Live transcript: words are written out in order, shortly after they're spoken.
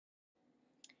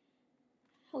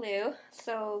Hello.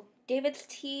 So, David's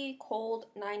Tea Cold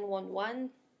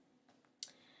 911.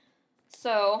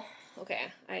 So,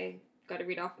 okay, I gotta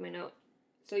read off my note.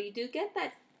 So, you do get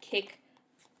that kick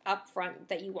up front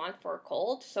that you want for a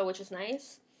cold, so which is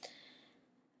nice.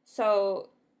 So,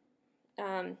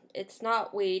 it's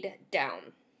not weighed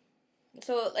down.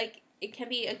 So, like, it can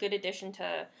be a good addition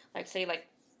to, like, say, like,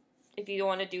 if you don't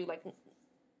want to do, like,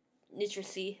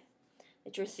 nitricity,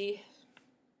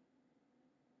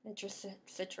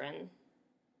 nitrocitrin.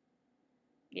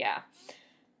 Yeah.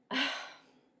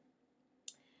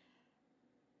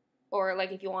 Or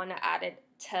like if you want to add it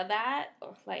to that,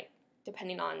 or like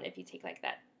depending on if you take like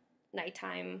that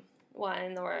nighttime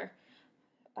one, or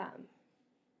um,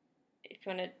 if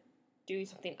you want to do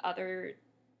something other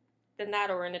than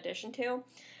that or in addition to,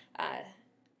 uh,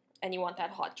 and you want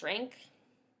that hot drink,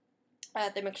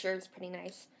 the mixture is pretty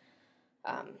nice.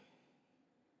 Um,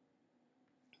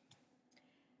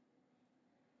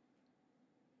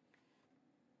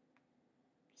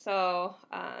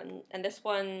 and this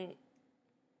one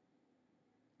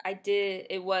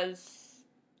it was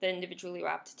the individually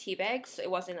wrapped tea bags. It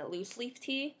wasn't a loose leaf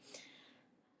tea.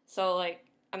 So, like,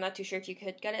 I'm not too sure if you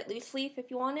could get it loose leaf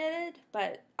if you wanted it,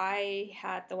 but I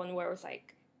had the one where it was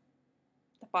like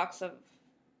the box of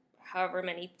however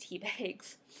many tea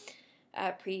bags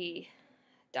pre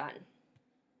done.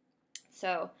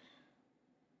 So,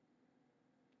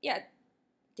 yeah,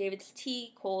 David's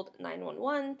Tea Cold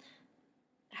 911.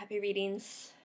 Happy readings.